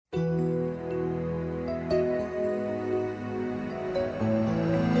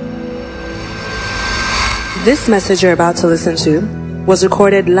This message you're about to listen to was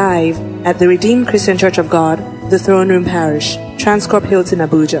recorded live at the Redeemed Christian Church of God, the Throne Room Parish, Transcorp Hilton,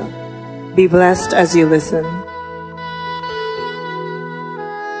 Abuja. Be blessed as you listen.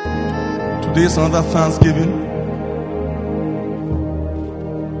 Today is another Thanksgiving.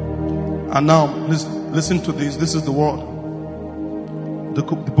 And now, listen to this. This is the word. The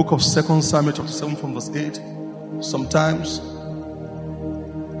book of 2 Samuel chapter 7 from verse 8. Sometimes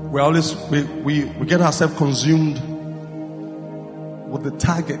we get ourselves consumed with the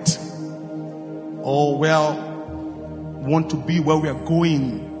target, or where we want to be, where we are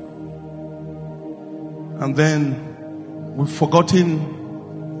going, and then we've forgotten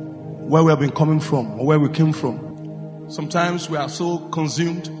where we have been coming from or where we came from. Sometimes we are so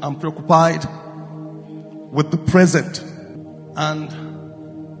consumed and preoccupied with the present, and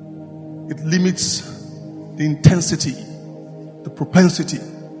it limits the intensity, the propensity,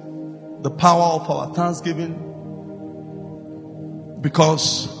 the power of our thanksgiving,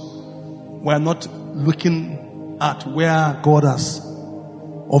 because we are not looking at where God has,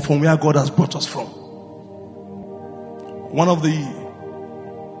 or from where God has brought us from. One of the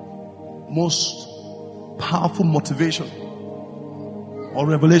most powerful motivation or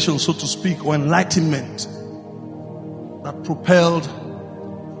revelation, so to speak, or enlightenment that propelled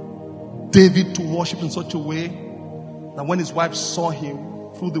David to worship in such a way that when his wife saw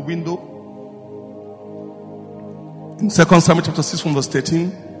him through the window, in 2 Samuel chapter 6 from verse 13,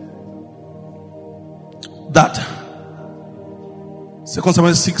 that 2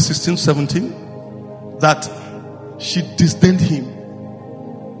 Samuel 6, 16, 17, that she disdained him.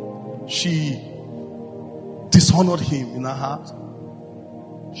 She dishonored him in her heart.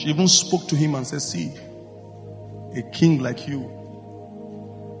 She even spoke to him and said, see, a king like you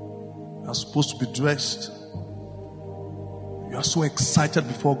are supposed to be dressed. You are so excited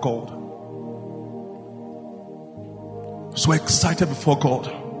before God. So excited before God,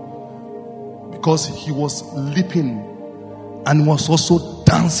 because he was leaping and was also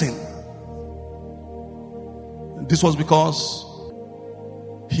dancing. This was because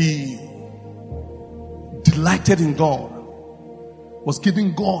he delighted in God, was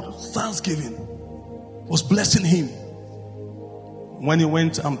giving God thanksgiving, was blessing him. When he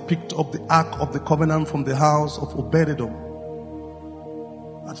went and picked up the Ark of the Covenant from the house of Obed-Edom,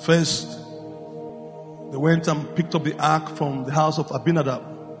 at first they went and picked up the ark from the house of Abinadab.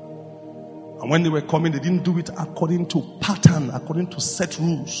 And when they were coming, they didn't do it according to pattern, according to set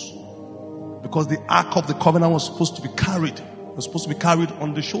rules. Because the ark of the covenant was supposed to be carried. It was supposed to be carried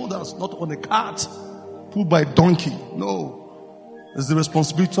on the shoulders, not on a cart pulled by a donkey. No. It's the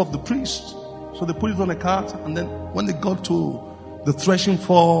responsibility of the priest. So they put it on a cart, and then when they got to the threshing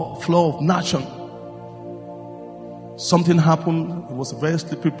floor of Nachshon, something happened. It was a very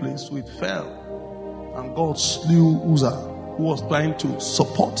slippery place, so it fell. And God slew Uzzah, who was trying to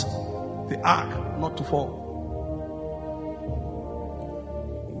support the ark not to fall.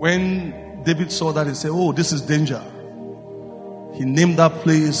 When David saw that, he said, oh, this is danger. He named that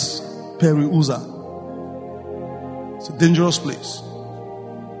place Peri Uzzah. It's a dangerous place.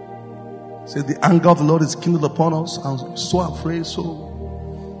 He said, the anger of the Lord is kindled upon us. I was so afraid, so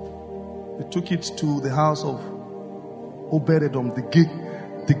they took it to the house of Obed-Edom, the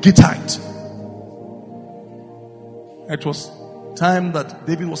Gittite. It was time that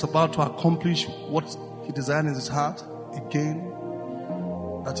David was about to accomplish what he desired in his heart again,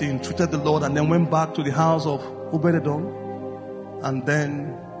 that he entreated the Lord and then went back to the house of Obed-Edom and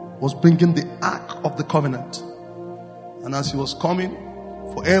then was bringing the Ark of the Covenant. And as he was coming,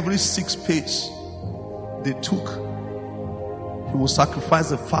 for every 6 paces they took, he will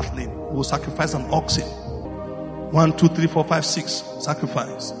sacrifice a fatling, he will sacrifice an oxen. 1, 2, 3, 4, 5, 6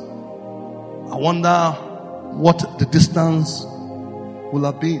 sacrifice. I wonder what the distance will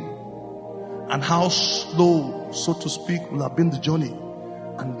have been, and how slow, so to speak, will have been the journey.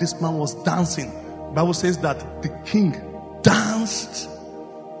 And this man was dancing. The Bible says that the king danced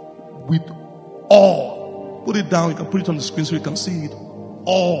with all. Put it down, you can put it on the screen so you can see it.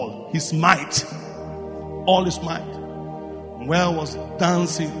 All his might. All his might. Where was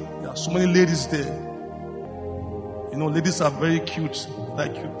dancing? There are so many ladies there. You know, ladies are very cute,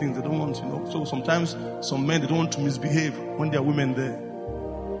 like cute things. They don't want, So sometimes some men, they don't want to misbehave when there are women there.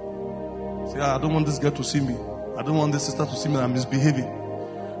 Say, I don't want this girl to see me. I don't want this sister to see me. I'm misbehaving.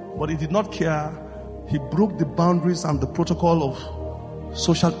 But he did not care. He broke the boundaries and the protocol of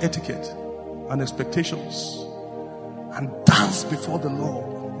social etiquette and expectations and danced before the Lord.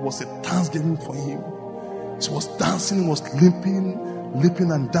 It was a thanksgiving for him. He was dancing, he was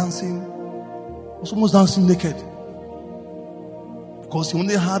leaping and dancing. He was almost dancing naked. Because he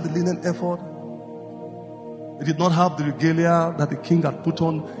only had the linen ephod He did not have the regalia that the king had put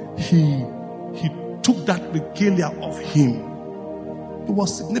on. He took that regalia of him. It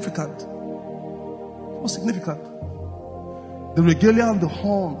was significant. It was significant. The regalia and the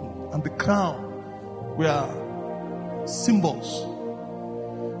horn and the crown were symbols.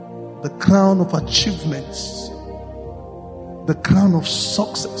 The crown of achievements, the crown of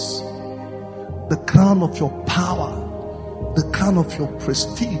success, the crown of your power, the crown of your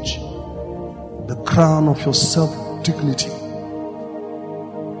prestige, the crown of your self-dignity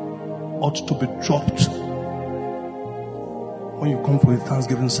ought to be dropped when you come for a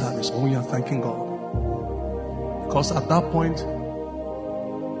Thanksgiving service or when you are thanking God. Because at that point,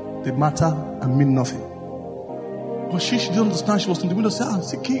 they matter and mean nothing. But she didn't understand. She was in the window saying,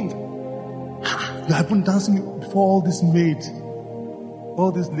 see, king, you have been dancing before all these maids,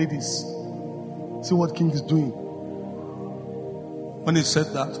 all these ladies. See what king is doing. When he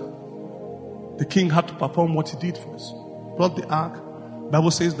said that, the king had to perform what he did first. Brought the ark. The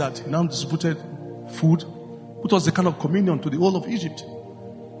Bible says that he now distributed food, which was the kind of communion to the whole of Egypt,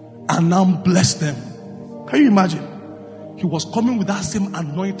 and now blessed them. Can you imagine? He was coming with that same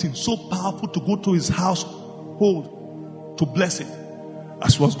anointing, so powerful, to go to his household to bless it,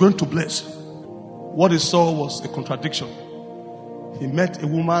 as he was going to bless. What he saw was a contradiction. He met a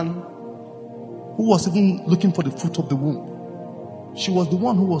woman who was even looking for the fruit of the womb. She was the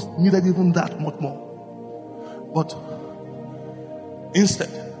one who was needed even that much more. But instead,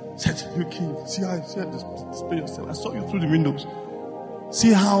 said, you king, see how you said display yourself. I saw you through the windows.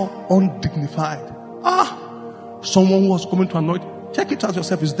 See how undignified. Someone who was coming to anoint. Check it out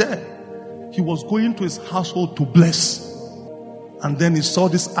yourself, is there. He was going to his household to bless. And then he saw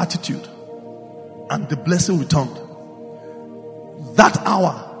this attitude. And the blessing returned. That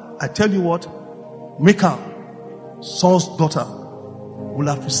hour, I tell you what, Michal, Saul's daughter, will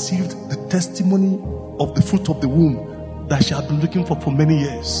have received the testimony of the fruit of the womb that she had been looking for many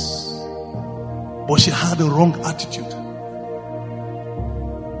years. But she had a wrong attitude.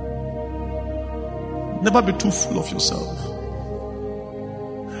 Never be too full of yourself.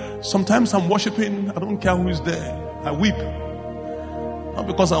 Sometimes I'm worshiping, I don't care who is there. I weep. Not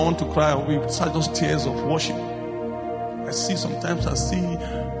because I want to cry or weep, it's just tears of worship. Sometimes I see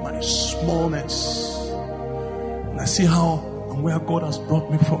my smallness. And I see how and where God has brought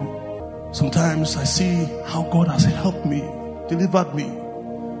me from. Sometimes I see how God has helped me, delivered me.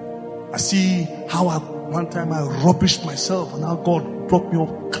 I see how one time I rubbished myself and how God brought me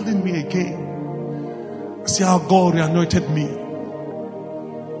up, cleaned me again. I see how God reanointed me.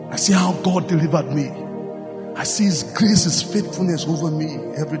 I see how God delivered me. I see His grace, His faithfulness over me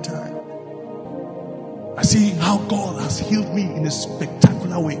every time. I see how God has healed me in a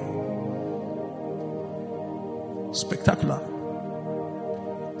spectacular way. Spectacular.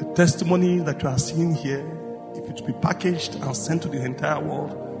 The testimony that you are seeing here, if it be packaged and sent to the entire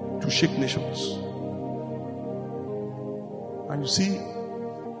world, to shake nations. And you see,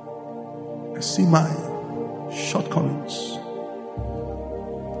 I see my shortcomings.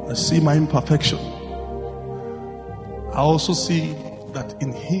 I see my imperfection. I also see that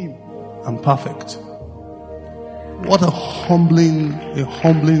in Him I'm perfect. What a humbling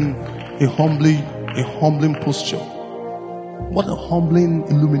posture. What a humbling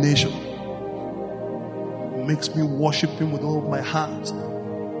illumination. It makes me worship Him with all of my heart.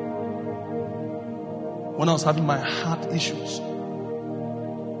 When I was having my heart issues,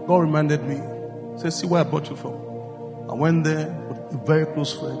 God reminded me, said, see where I brought you from. I went there with a very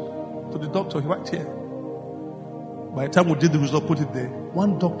close friend to the doctor right here. By the time we did the result, put it there,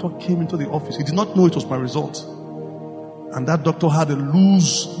 one doctor came into the office. He did not know it was my result. And that doctor had a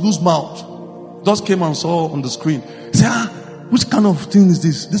loose mouth. Just came and saw on the screen. He said, which kind of thing is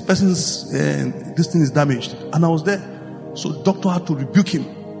this? This person's, this thing is damaged. And I was there. So the doctor had to rebuke him.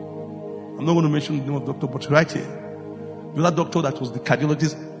 I'm not going to mention the name of the doctor, but right here. The other doctor that was the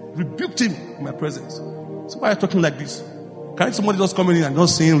cardiologist rebuked him in my presence. So why are you talking like this? Can't somebody just come in and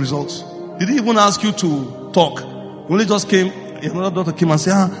just saying results? Did he even ask you to talk? He only just came, another doctor came and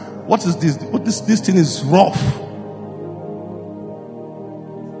said, what is this? This thing is rough.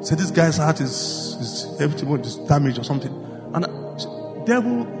 Said this guy's heart is everything is damaged or something. And the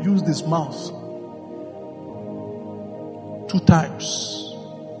devil used his mouth 2 times.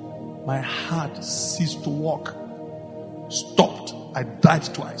 My heart ceased to work. Stopped. I died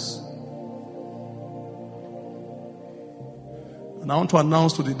twice. And I want to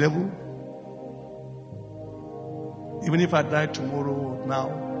announce to the devil, even if I die tomorrow or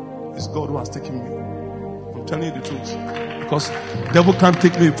now, it's God who has taken me. I'm telling you the truth. Because the devil can't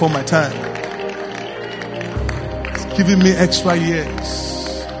take me before my time. It's giving me extra years.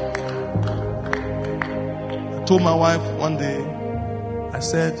 told my wife one day, I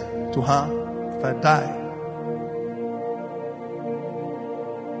said to her, if I die,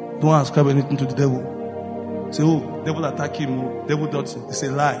 don't ascribe anything to the devil. Say, oh, devil attack him. Devil does it. It's a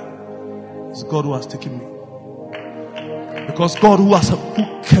lie. It's God who has taken me. Because God who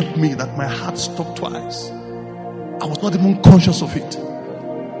kept me, that my heart stopped twice. I was not even conscious of it.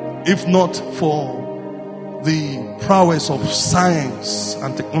 If not for the prowess of science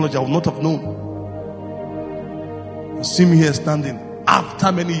and technology, I would not have known. You see me here standing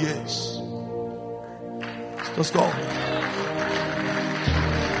after many years. It's just God.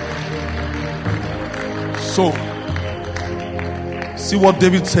 So, see what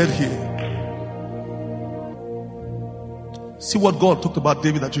David said here. See what God talked about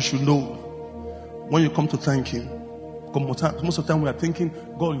David that you should know when you come to thank him. Most of the time we are thinking,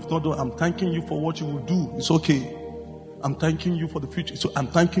 God, if not done, I'm thanking you for what you will do. It's okay. I'm thanking you for the future. So I'm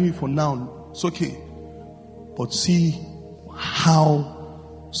thanking you for now. It's okay. But see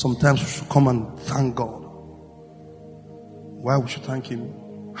how sometimes we should come and thank God. Why we should thank him.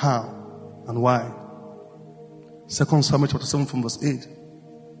 How and why. 2 Samuel chapter 7 from verse 8.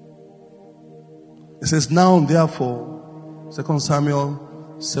 It says, now therefore, 2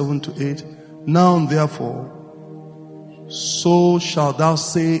 Samuel 7 to 8. Now therefore, so shalt thou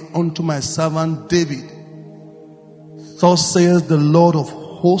say unto my servant David, thus says the Lord of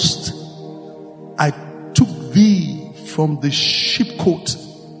hosts, I took thee from the sheepcote,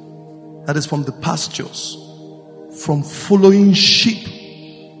 that is from the pastures, from following sheep,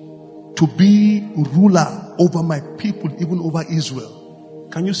 to be ruler over my people, even over Israel.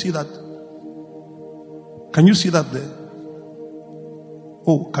 Can you see that? Can you see that there?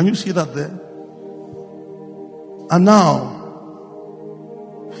 Oh, can you see that there? And now,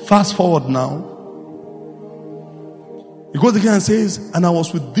 fast forward now. He goes again and says, and I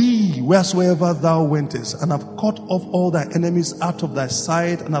was with thee wheresoever thou wentest, and have cut off all thy enemies out of thy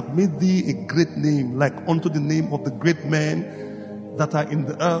sight, and have made thee a great name, like unto the name of the great men that are in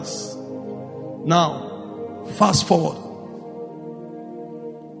the earth. Now, fast forward.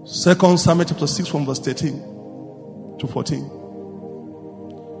 2 Samuel chapter 6 from verse 13 to 14.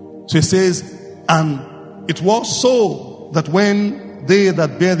 So it says, and it was so that when they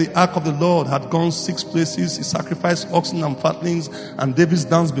that bear the ark of the Lord had gone 6 places, he sacrificed oxen and fatlings, and David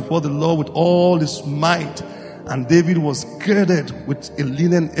danced before the Lord with all his might. And David was girded with a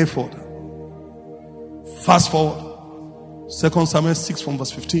linen ephod. Fast forward. 2 Samuel 6 from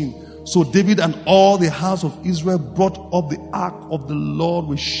verse 15. So David and all the house of Israel brought up the ark of the Lord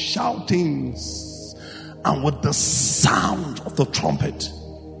with shoutings and with the sound of the trumpet.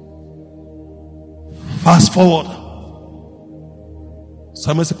 Fast forward.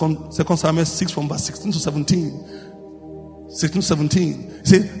 2 Samuel 6 from verse 16 to 17. 16 to 17.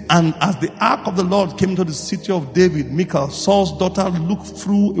 Say, and as the ark of the Lord came into the city of David, Michal, Saul's daughter, looked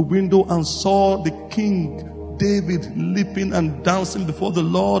through a window and saw the king David leaping and dancing before the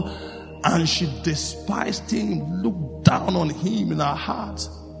Lord, and she despised him, looked down on him in her heart.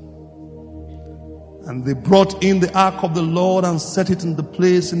 And they brought in the ark of the Lord and set it in the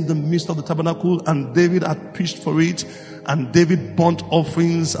place in the midst of the tabernacle, and David had pitched for it. And David burnt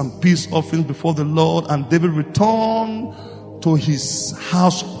offerings and peace offerings before the Lord. And David returned to his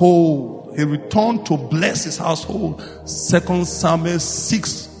household. He returned to bless his household. 2 Samuel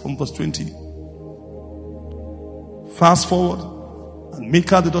 6 from verse 20. Fast forward. And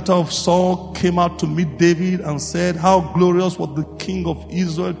Michal, the daughter of Saul, came out to meet David and said, how glorious was the king of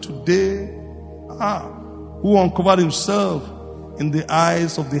Israel today, who uncovered himself in the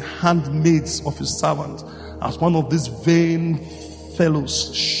eyes of the handmaids of his servants, as one of these vain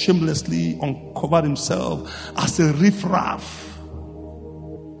fellows shamelessly uncovered himself as a riffraff.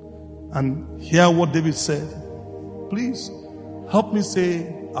 And hear what David said. Please help me say,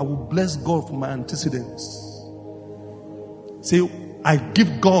 I will bless God for my antecedents. Say, I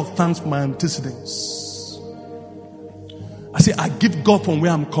give God thanks for my antecedents. I say, I give God from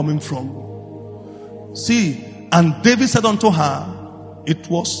where I'm coming from. See, and David said unto her, it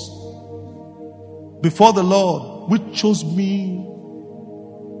was before the Lord which chose me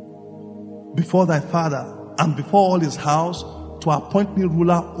before thy father and before all his house to appoint me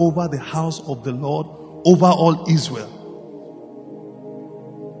ruler over the house of the Lord, over all Israel.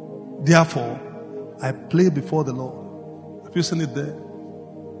 Therefore, I play before the Lord. Have you seen it there?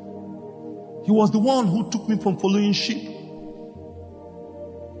 He was the one who took me from following sheep.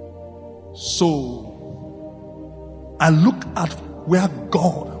 So, I look at where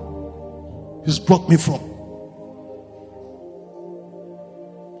God has brought me from.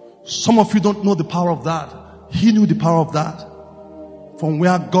 Some of you don't know the power of that. He knew the power of that. From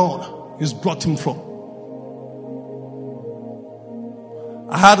where God has brought him from.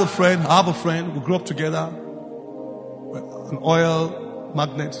 I have a friend, we grew up together, an oil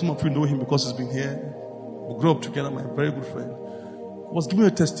magnate. Some of you know him because he's been here. We grew up together, my very good friend. He was giving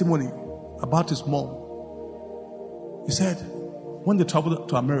a testimony about his mom. He said, when they traveled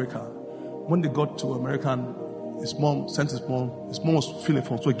to America, when they got to America and his mom was filling a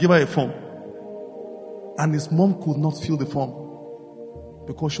form. So he gave her a form. And his mom could not fill the form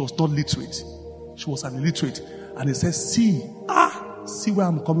because she was not literate. She was an illiterate. And he said, see where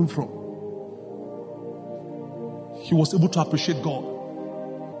I'm coming from. He was able to appreciate God.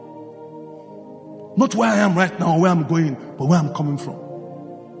 Not where I am right now, where I'm going, but where I'm coming from.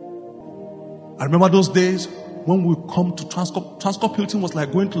 I remember those days when we come to Transcorp Hilton was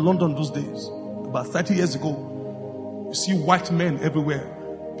like going to London those days. About 30 years ago. You see white men everywhere.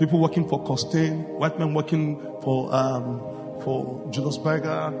 People working for Costain, white men working for Julius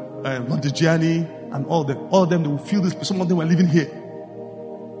Berger, Mondigiani, and all of them. All of them, they will feel this. Some of them were living here.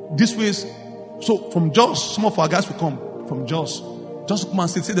 This way, so from Jos, some of our guys will come from Jos. Just come and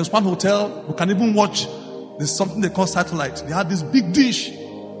say there's one hotel, we can even watch. There's something they call satellite. They had this big dish.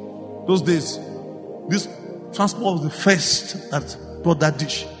 Those days, this Transport was the first that brought that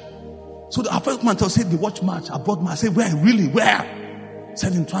dish. So the first man said, they watch match. I brought my. I said, where? Really? Where?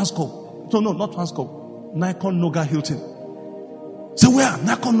 Said in Transcorp. No, not Transcorp. Nikon Noga Hilton. Say where?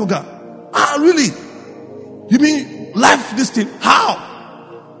 Nikon Noga. Really? You mean live this thing? How?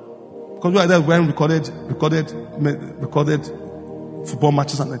 Because we are there when recorded football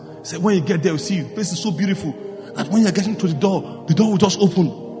matches and then say when you get there, you see the place is so beautiful that when you're getting to the door will just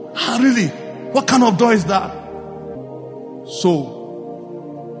open. Really? What kind of door is that? So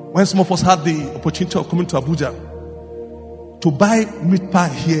when some of us had the opportunity of coming to Abuja, to buy meat pie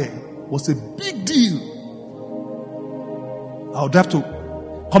here was a big deal. I would have to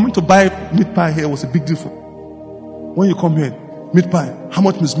coming to buy meat pie here was a big deal for. When you come here, meat pie. How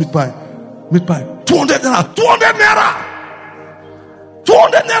much is meat pie? Meat pie. 200 naira. 200 naira.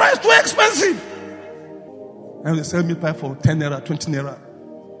 200 naira is too expensive. And they sell meat pie for 10 naira, 20 naira.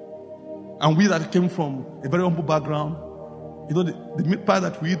 And we that came from a very humble background, you know, the meat pie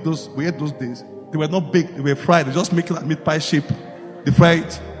that we ate those days, they were not baked, they were fried. They just make it like meat pie shape. They fry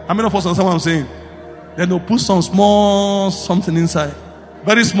it. How many of us understand what I'm saying? Then they'll put some small something inside.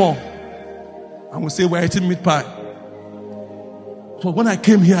 Very small. And we say we're eating meat pie. So when I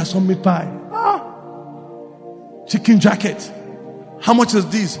came here, I saw meat pie. Chicken jacket. How much is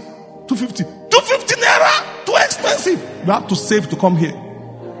this? 250. 250 naira! Too expensive. You have to save to come here.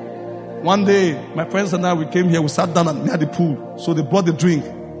 One day, my friends and I, we came here, we sat down near the pool. So they brought the drink,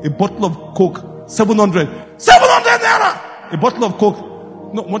 a bottle of Coke, 700. 700 naira! A bottle of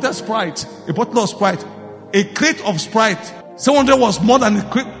Coke. No, what is Sprite? A bottle of Sprite. A crate of Sprite. 700 was more than a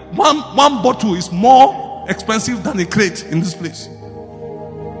crate. One bottle is more expensive than a crate in this place.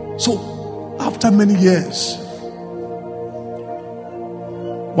 So, after many years,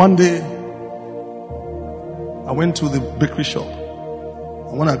 one day, I went to the bakery shop.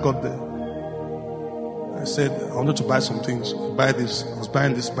 And when I got there, I said, I wanted to buy some things. Buy this. I was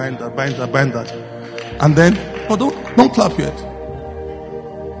buying this, buying that. And then, don't clap yet.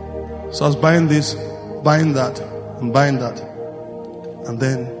 So I was buying this, buying that, and buying that. And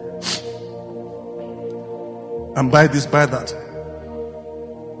then, and buy this, buy that.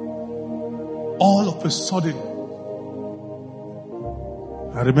 All of a sudden,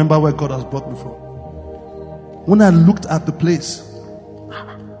 I remember where God has brought me from. When I looked at the place,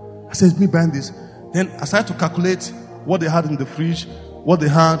 I said, me buying this. Then I started to calculate what they had in the fridge, what they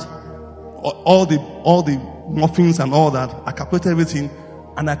had, all the muffins and all that. I calculated everything.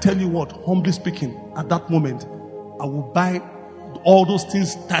 And I tell you what, humbly speaking, at that moment, I will buy all those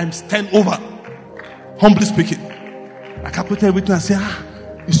things times 10 over. Humbly speaking. I calculated everything. I said,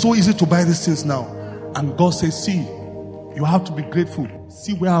 it's so easy to buy these things now. And God says, see, you have to be grateful.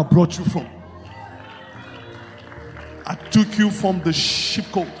 See where I brought you from. I took you from the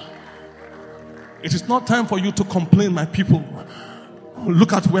sheepcote. It is not time for you to complain, my people.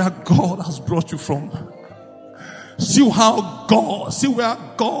 Look at where God has brought you from. See where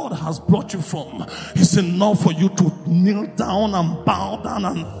God has brought you from. It's enough for you to kneel down and bow down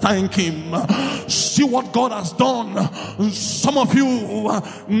and thank Him. See what God has done. Some of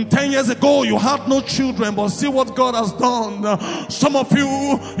you, 10 years ago, you had no children, but see what God has done. Some of you,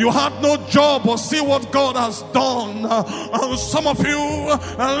 you had no job, but see what God has done. Some of you,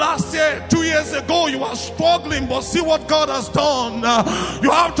 last year, 2 years ago, you were struggling, but see what God has done. You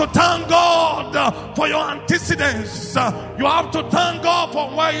have to thank God for your antecedents. You have have to thank God for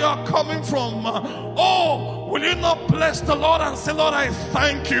where you are coming from. Oh, will you not bless the Lord and say, Lord, I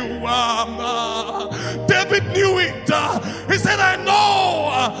thank you. David knew it. He said, I know.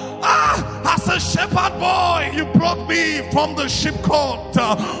 As a shepherd boy, you brought me from the sheep court,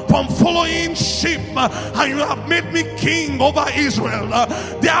 from following sheep, and you have made me king over Israel.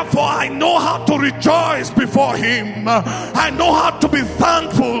 Therefore, I know how to rejoice before him. I know how to be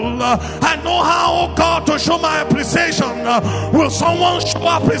thankful. I know how, oh God, to show my appreciation. Will someone show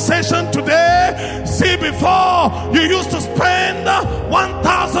appreciation today? See, before you used to spend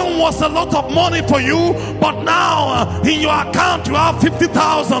 1,000 was a lot of money for you, but now in your account you have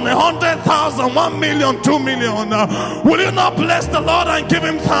 50,000, 100,000, 1 million, 2 million. Will you not bless the Lord and give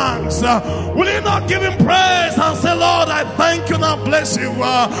him thanks? Will you not give him praise and say, Lord, I thank you and I bless you.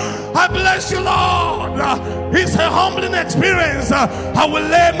 I bless you, Lord. It's a humbling experience. I will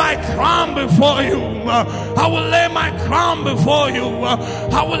lay my crown before you. I will lay my crown before you.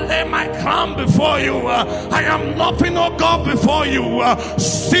 I will lay my crown before you. I am nothing, oh God, before you.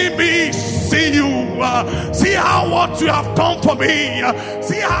 See me, see you. See how what you have done for me.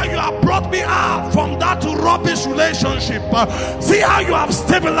 See how you have brought me out from that rubbish relationship. See how you have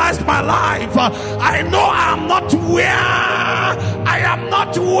stabilized my life. I know I am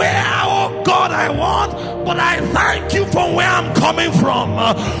not where, oh God, I want, but I thank you for where I'm coming from.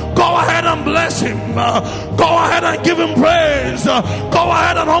 Go ahead and bless him. Go ahead and give him praise. Go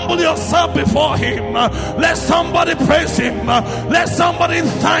ahead and humble yourself before him. Let somebody praise him. Let somebody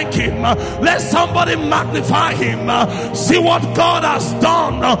thank him. Let somebody magnify him. See what God has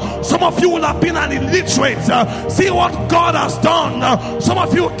done. Some of you will have been an illiterate. See what God has done. Some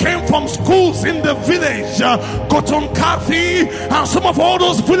of you came from schools in the village, Kotonkathi, and some of all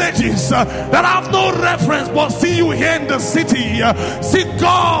those villages that have no reference, but see you here in the city. See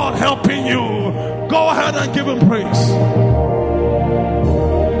God helping you. Go ahead and give him praise.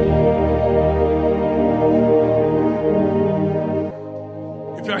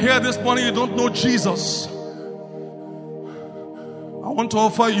 If you're here this morning, you don't know Jesus, I want to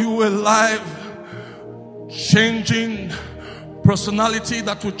offer you a life-changing personality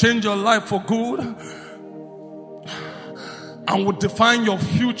that will change your life for good and will define your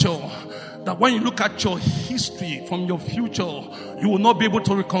future. That when you look at your history from your future, you will not be able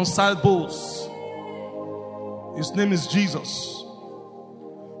to reconcile both. His name is Jesus.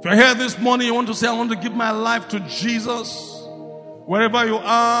 If you're here this morning, you want to say, I want to give my life to Jesus. Wherever you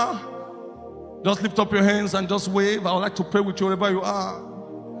are, just lift up your hands and just wave. I would like to pray with you wherever you are. I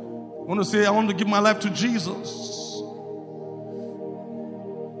want to say, I want to give my life to Jesus.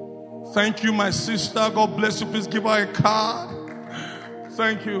 Thank you, my sister. God bless you. Please give her a card.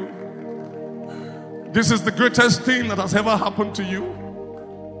 Thank you. This is the greatest thing that has ever happened to you.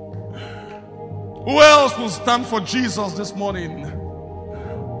 Who else will stand for Jesus this morning?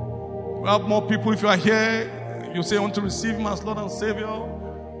 We have more people. If you are here, you say you want to receive him as Lord and Savior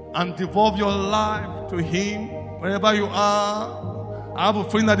and devolve your life to him wherever you are. I have a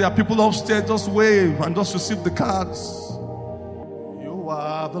feeling that there are people upstairs. Just wave and just receive the cards. You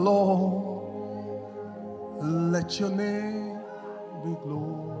are the Lord. Let your name be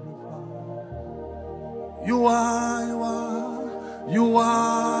glorified. You are the Lord.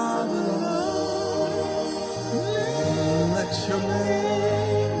 Let your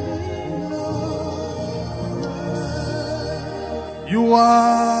name be glorified. You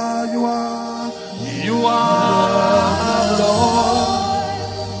are the Lord.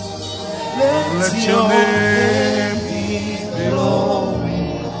 Let your name be glorified.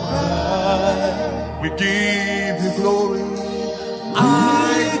 We give you glory.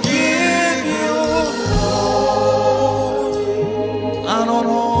 I give you glory and honor and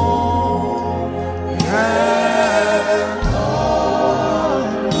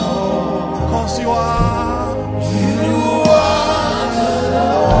honor, 'cause you are the Lord.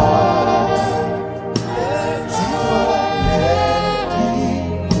 Let your name be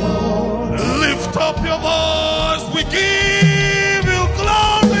glorified. Lift up your voice. We give you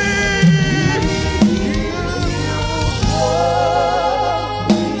glory.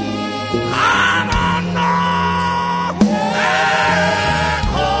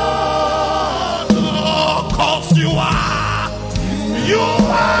 You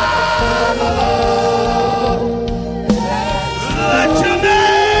are the Lord.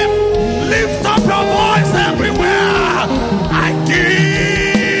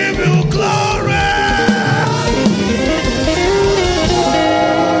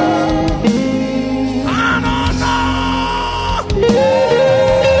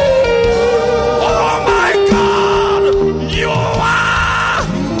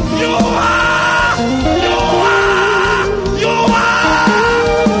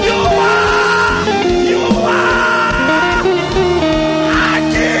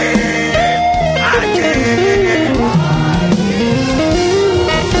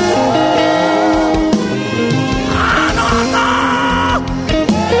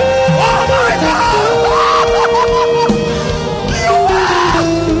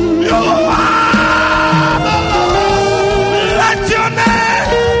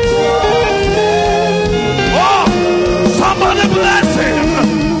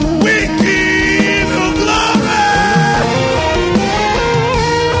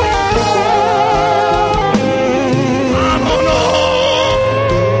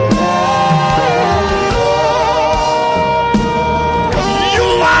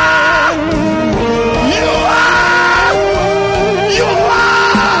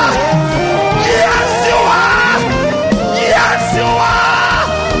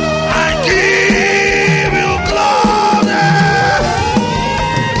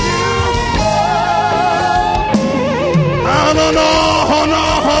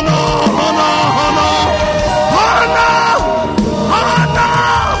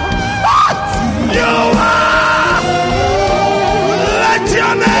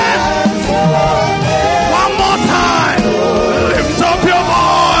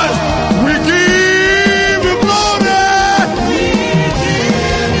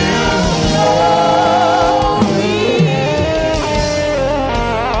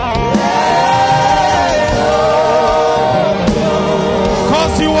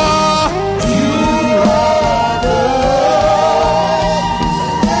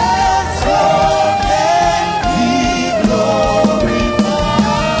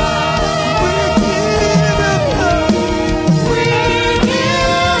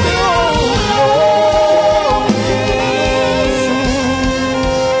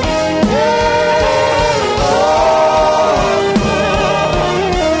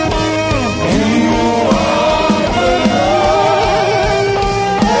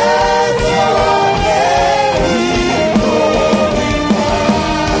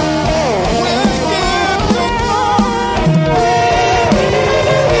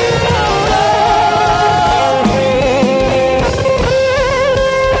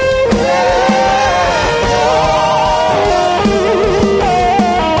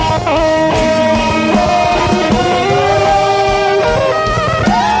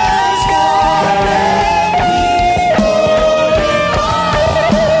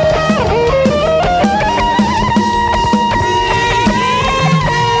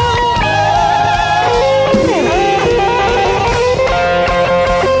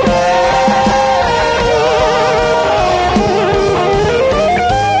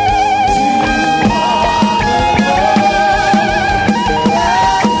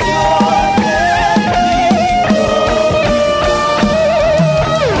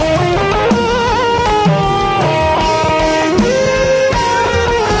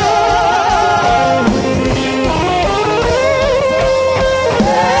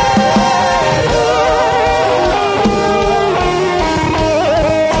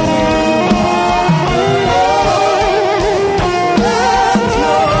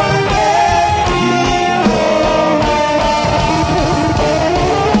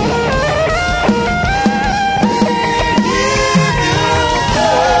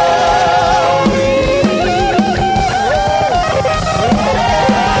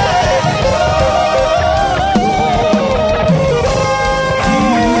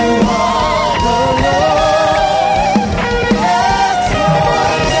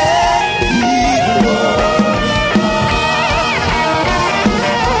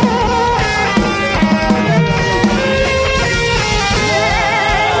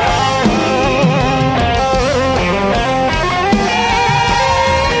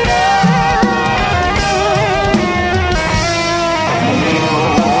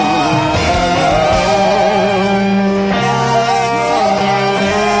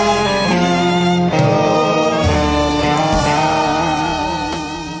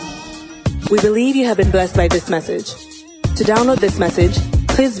 We believe you have been blessed by this message. To download this message,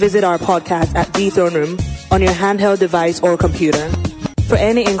 please visit our podcast at The Throne Room on your handheld device or computer. For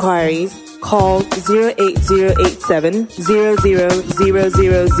any inquiries, call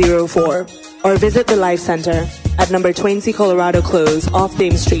 08087000004 or visit the Life Center at number 20 Colorado Close off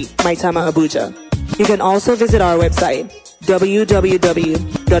Dame Street, Maitama, Abuja. You can also visit our website,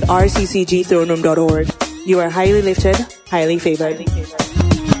 www.rccgthroneroom.org. You are highly lifted, highly favored.